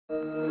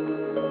Lifted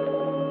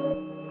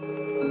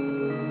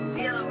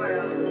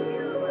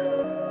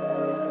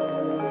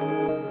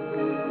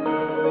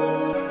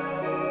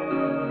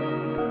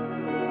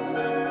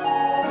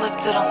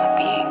on the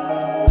beat.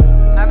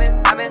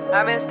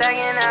 I've been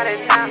stacking out of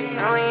town.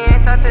 No, we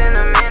ain't talked in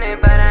a minute,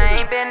 but I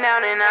ain't been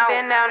down and out.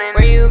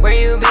 Where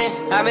you been?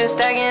 I've been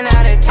stacking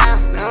out of town.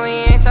 No, we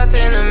ain't talked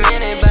in a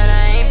minute, but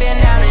I ain't been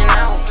down and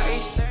out.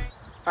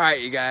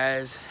 Alright, you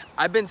guys,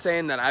 I've been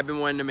saying that I've been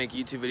wanting to make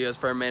YouTube videos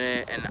for a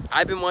minute, and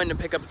I've been wanting to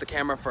pick up the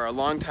camera for a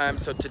long time.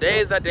 So today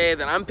is that day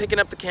that I'm picking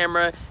up the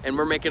camera and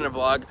we're making a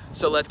vlog.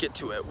 So let's get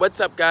to it.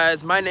 What's up,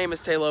 guys? My name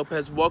is Tay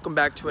Lopez. Welcome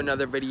back to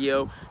another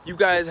video. You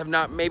guys have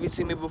not maybe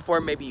seen me before,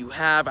 maybe you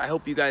have. I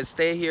hope you guys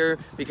stay here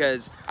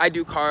because I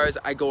do cars,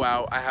 I go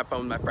out, I have fun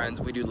with my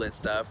friends, we do lit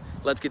stuff.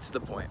 Let's get to the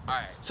point.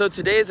 Alright, so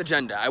today's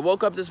agenda. I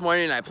woke up this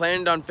morning and I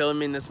planned on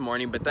filming this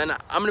morning, but then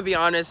I'm gonna be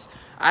honest,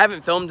 I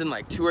haven't filmed in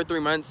like 2 or 3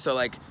 months, so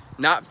like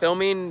not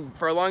filming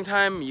for a long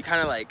time, you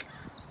kind of like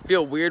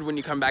feel weird when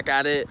you come back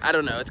at it. I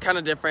don't know, it's kind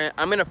of different.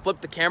 I'm gonna flip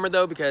the camera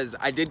though because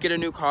I did get a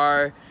new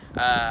car.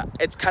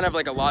 It's kind of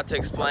like a lot to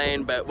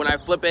explain, but when I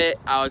flip it,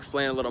 I'll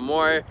explain a little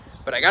more.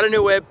 But I got a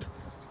new whip.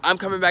 I'm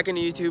coming back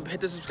into YouTube. Hit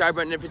the subscribe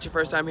button if it's your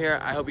first time here.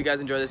 I hope you guys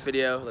enjoy this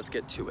video. Let's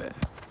get to it.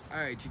 All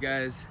right, you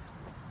guys.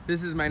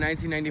 This is my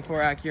 1994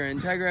 Acura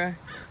Integra.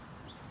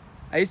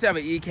 I used to have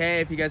an EK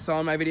if you guys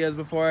saw my videos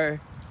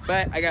before,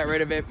 but I got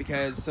rid of it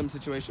because some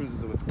situations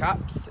with the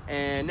cops.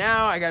 And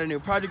now I got a new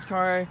project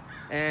car,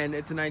 and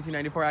it's a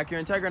 1994 Acura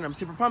Integra, and I'm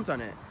super pumped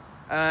on it.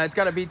 It's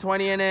got a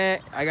V20 in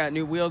it. I got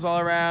new wheels all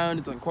around.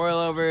 It's on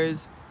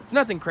coilovers. It's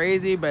nothing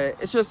crazy, but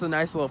it's just a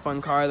nice little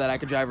fun car that I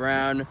could drive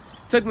around.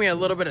 Took me a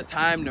little bit of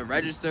time to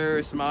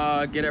register,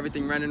 smog, get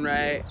everything running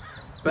right.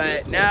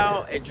 But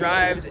now it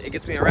drives, it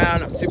gets me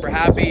around, I'm super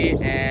happy,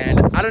 and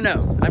I don't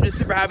know. I'm just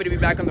super happy to be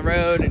back on the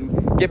road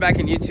and get back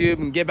in YouTube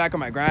and get back on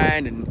my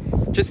grind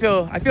and just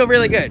I feel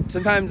really good.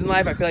 Sometimes in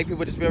life I feel like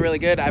people just feel really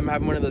good. I'm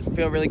having one of those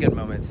feel really good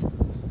moments.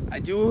 I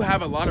do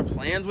have a lot of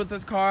plans with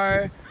this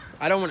car.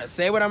 I don't want to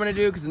say what I'm going to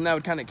do because then that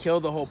would kind of kill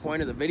the whole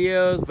point of the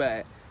videos,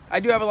 but I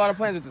do have a lot of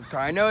plans with this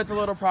car. I know it's a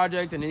little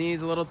project and it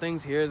needs little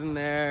things here and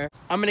there.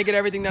 I'm going to get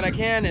everything that I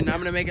can and I'm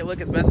going to make it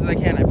look as best as I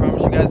can. I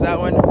promise you guys that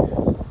one.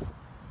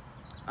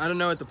 I don't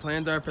know what the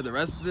plans are for the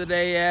rest of the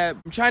day yet.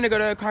 I'm trying to go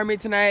to a car meet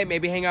tonight,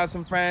 maybe hang out with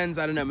some friends.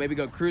 I don't know, maybe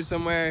go cruise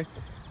somewhere.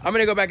 I'm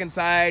going to go back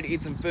inside,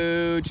 eat some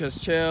food,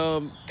 just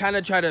chill. Kind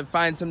of try to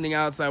find something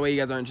else. That way you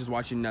guys aren't just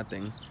watching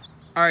nothing.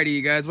 Alrighty,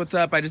 you guys, what's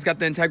up? I just got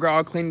the Integra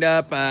all cleaned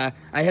up. I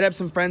hit up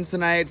some friends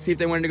tonight, see if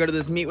they wanted to go to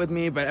this meet with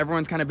me, but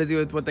everyone's kind of busy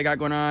with what they got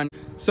going on.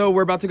 So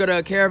we're about to go to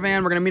a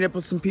caravan. We're gonna meet up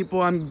with some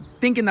people. I'm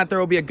thinking that there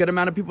will be a good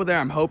amount of people there.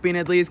 I'm hoping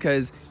at least,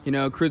 because, you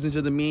know, cruising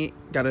to the meet,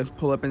 gotta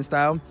pull up in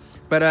style.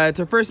 But it's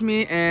our first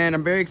meet, and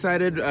I'm very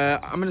excited.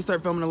 I'm gonna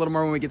start filming a little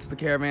more when we get to the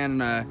caravan.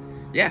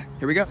 Yeah,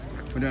 here we go.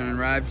 We're doing a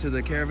ride to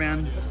the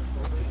caravan.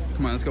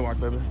 Come on, let's go walk,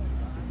 baby.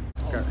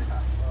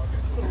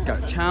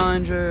 Got a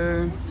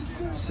Challenger.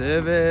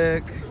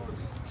 Civic,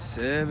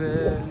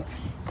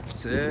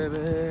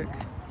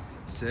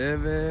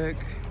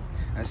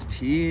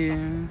 ST.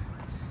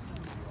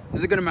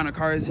 There's a good amount of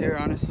cars here,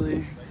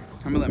 honestly.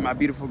 I'm gonna let my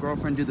beautiful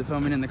girlfriend do the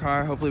filming in the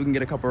car. Hopefully we can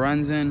get a couple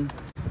runs in.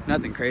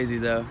 Nothing crazy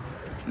though.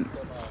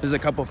 There's a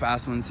couple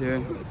fast ones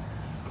here.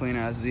 Clean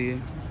ass Z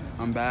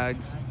on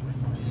bags.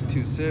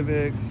 2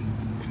 Civics.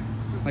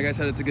 Like I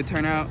said, it's a good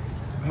turnout.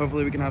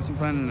 Hopefully we can have some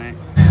fun tonight.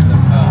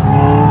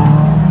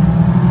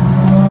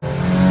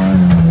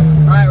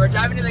 We're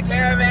driving to the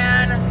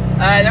caravan.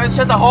 There was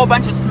just a whole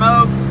bunch of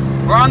smoke.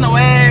 We're on the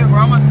way, we're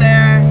almost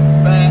there,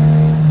 but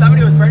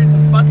somebody was burning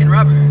some fucking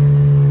rubber.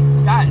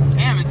 God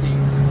damn it,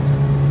 things.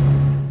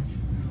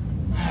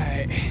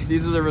 Alright,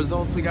 these are the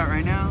results we got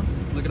right now.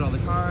 Look at all the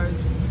cars.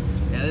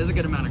 Yeah, there's a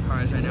good amount of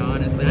cars right now,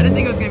 honestly. I didn't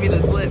think it was gonna be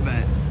this lit,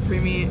 but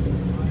pre-meet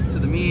to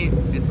the meet,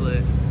 it's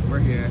lit. We're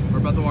here. We're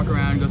about to walk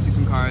around, go see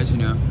some cars, you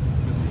know.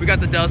 We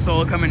got the Del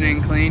Sol coming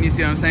in clean, you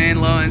see what I'm saying?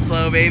 Low and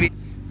slow, baby.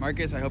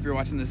 Marcus, I hope you're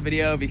watching this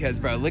video because,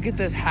 bro, look at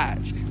this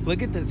hatch.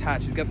 Look at this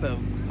hatch. He's got the,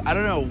 I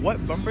don't know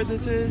what bumper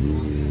this is,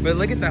 but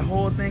look at the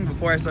whole thing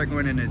before I start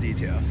going into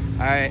detail.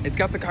 All right, it's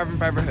got the carbon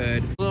fiber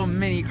hood, little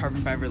mini carbon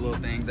fiber little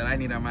things that I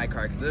need on my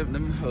car because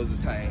them hose is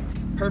tight.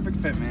 Perfect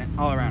fitment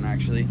all around,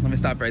 actually. Let me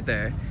stop right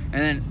there.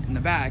 And then in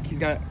the back, he's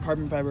got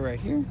carbon fiber right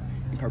here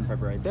and carbon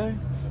fiber right there.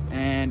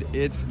 And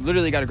it's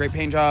literally got a great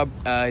paint job.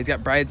 He's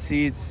got Bride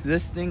seats.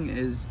 This thing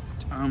is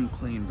dumb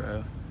clean,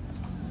 bro.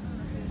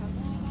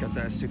 Got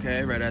the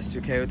S2K, red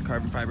S2K with the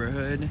carbon fiber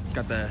hood.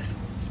 Got the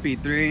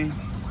Speed 3.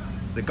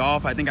 The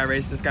Golf, I think I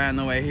raced this guy on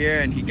the way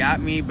here and he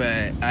got me,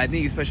 but I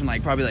think he's pushing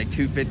like probably like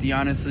 250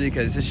 honestly,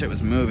 because his shit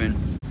was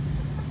moving.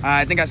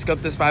 I think I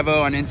scoped this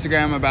 5.0 on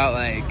Instagram about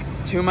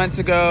like 2 months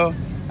ago.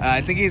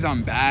 I think he's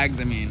on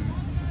bags. I mean,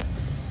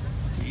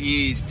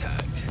 he's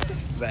tucked,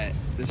 but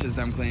this is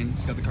dumb clean.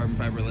 He's got the carbon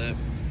fiber lip,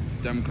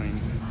 dumb clean.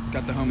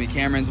 Got the homie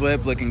Cameron's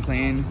whip looking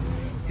clean.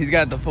 He's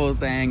got the full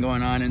thing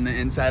going on in the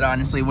inside,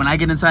 honestly. When I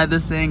get inside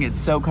this thing, it's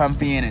so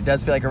comfy and it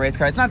does feel like a race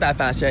car. It's not that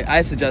fast yet.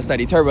 I suggest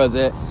that he turbos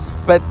it,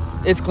 but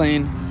it's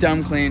clean,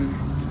 dumb clean.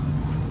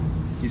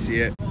 You see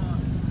it.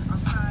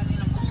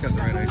 It's got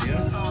the right idea.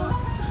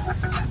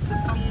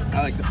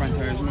 I like the front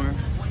tires more.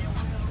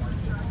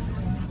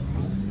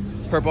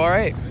 Purple,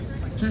 alright.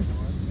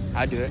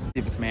 I'd do it. See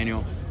if it's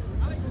manual.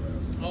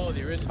 Oh,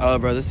 the original. Oh,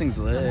 bro, this thing's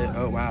lit.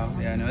 Oh, wow.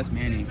 Yeah, no, it's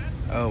Manny.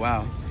 Oh,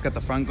 wow. It's got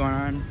the front going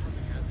on.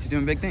 She's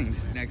doing big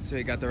things. Next to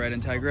it, got the red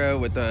Integra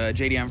with the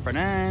JDM front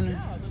end,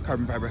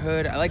 carbon fiber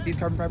hood. I like these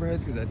carbon fiber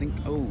hoods because I think,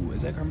 oh,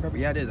 is that carbon fiber?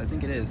 Yeah, it is. I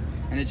think it is.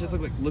 And it just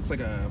looks like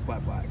a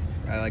flat black.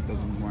 I like those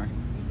ones more.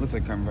 Looks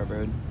like carbon fiber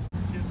hood.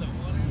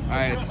 All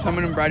right, so some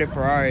of them brought a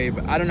Ferrari,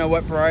 but I don't know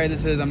what Ferrari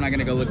this is. I'm not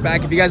gonna go look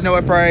back. If you guys know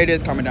what Ferrari it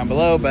is, comment down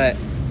below, but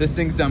this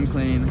thing's dumb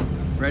clean.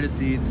 Red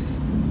seats.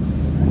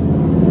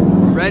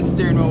 Red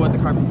steering wheel with the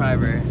carbon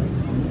fiber.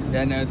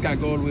 Yeah, no, it's got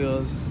gold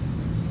wheels.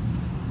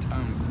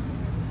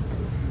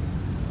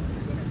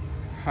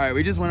 All right,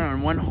 we just went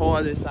on one whole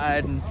other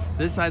side, and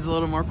this side's a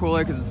little more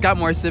cooler because it's got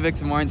more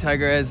Civics and more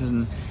Integras,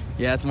 and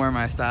yeah, it's more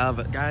my style.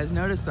 But guys,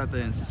 notice that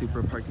the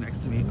Supra parked next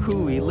to me.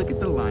 Hooey, look at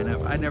the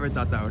lineup. I never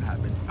thought that would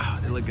happen. Oh,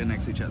 they look good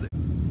next to each other.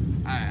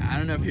 All right, I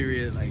don't know if you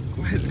really like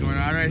what is going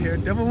on right here.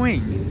 Double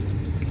wing.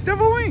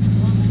 Double wing.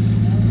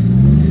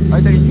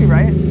 R32,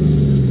 right?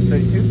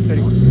 32?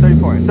 31?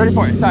 34.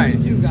 34, sorry.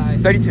 32 guy.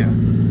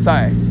 32,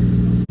 sorry.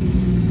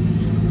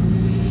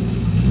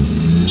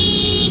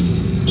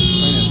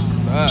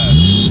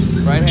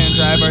 Right hand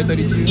drive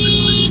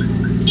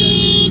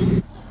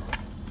R32.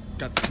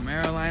 Got the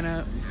Camaro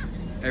lineup.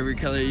 Every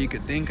color you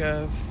could think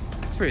of.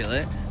 It's pretty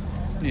lit.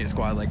 You need a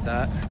squad like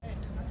that.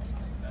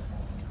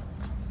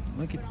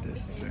 Look at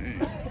this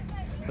thing.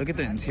 Look at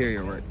the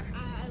interior work.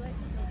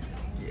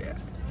 Yeah,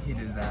 he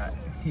did that.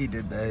 He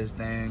did that, his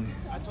thing.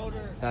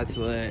 That's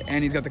lit.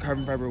 And he's got the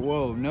carbon fiber.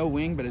 Whoa, no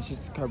wing, but it's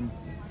just carbon.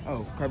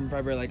 Oh, carbon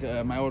fiber like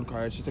my old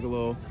car. It's just like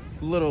a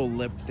little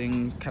lip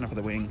thing, kind of for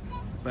the wing.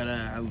 But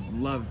I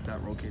love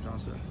that roll cage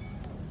also.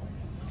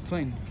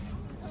 Clean.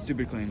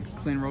 Stupid clean.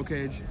 Clean roll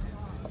cage.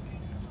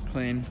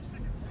 Clean.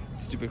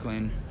 Stupid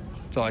clean.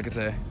 That's all I could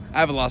say. I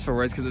have a loss for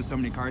words because there's so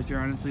many cars here,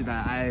 honestly,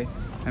 that I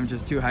am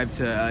just too hyped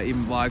to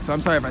even vlog. So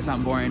I'm sorry if I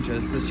sound boring,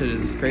 just this shit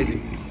is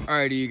crazy.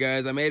 Alrighty, you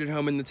guys, I made it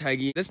home in the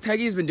Taggy. This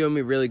Taggy has been doing me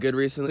really good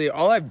recently.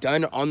 All I've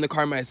done on the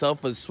car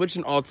myself was switch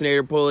an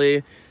alternator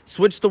pulley,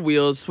 switch the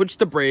wheels, switch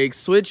the brakes,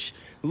 switch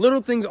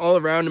little things all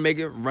around to make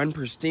it run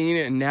pristine,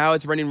 and now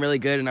it's running really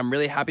good and I'm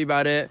really happy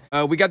about it.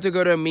 We got to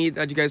go to a meet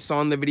that you guys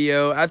saw in the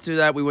video. After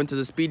that, we went to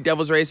the Speed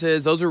Devils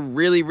races. Those were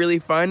really, really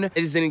fun. I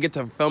just didn't get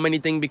to film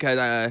anything because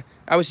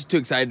I was just too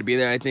excited to be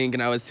there, I think,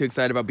 and I was too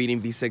excited about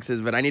beating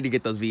V6s, but I need to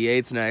get those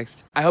V8s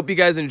next. I hope you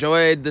guys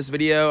enjoyed this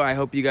video. I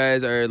hope you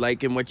guys are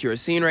liking what you're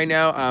seeing right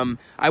now.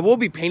 I will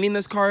be painting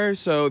this car,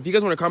 so if you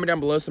guys want to comment down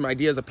below some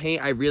ideas of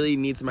paint, I really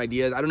need some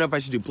ideas. I don't know if I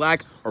should do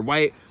black or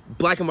white.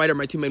 Black and white are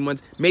my two main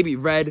ones. Maybe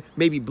red,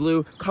 maybe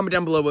blue. Comment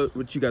down below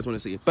what you guys want to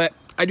see. But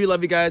I do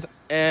love you guys,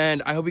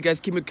 and I hope you guys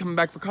keep coming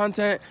back for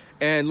content.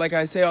 And like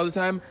I say all the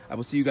time, I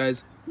will see you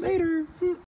guys later.